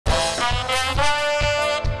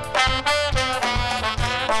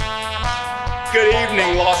good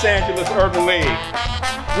evening, Los Angeles Urban League.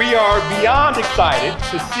 We are beyond excited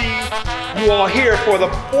to see you all here for the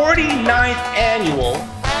 49th annual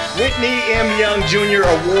Whitney M. Young Jr.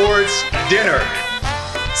 Awards dinner.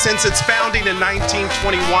 Since its founding in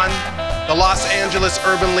 1921, the Los Angeles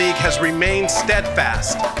Urban League has remained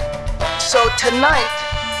steadfast. So tonight,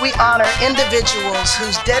 we honor individuals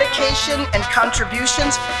whose dedication and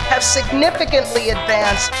contributions have significantly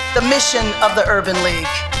advanced the mission of the Urban League.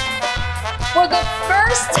 For the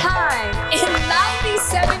first time in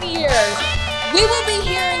 97 years, we will be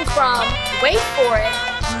hearing from, wait for it,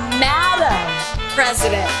 Madam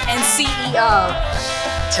President and CEO.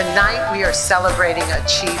 Tonight we are celebrating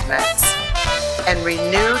achievements and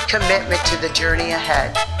renewed commitment to the journey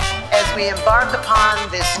ahead as we embark upon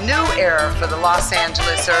this new era for the Los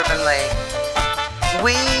Angeles Urban League.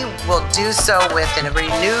 We will do so with a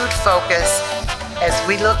renewed focus. As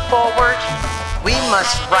we look forward, we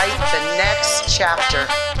must write the next chapter.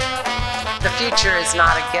 The future is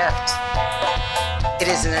not a gift. It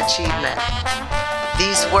is an achievement.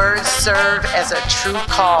 These words serve as a true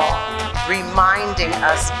call, reminding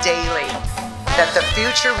us daily that the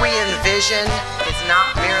future we envision is not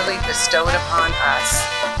merely bestowed upon us.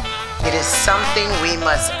 It is something we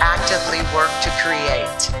must actively work to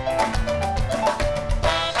create.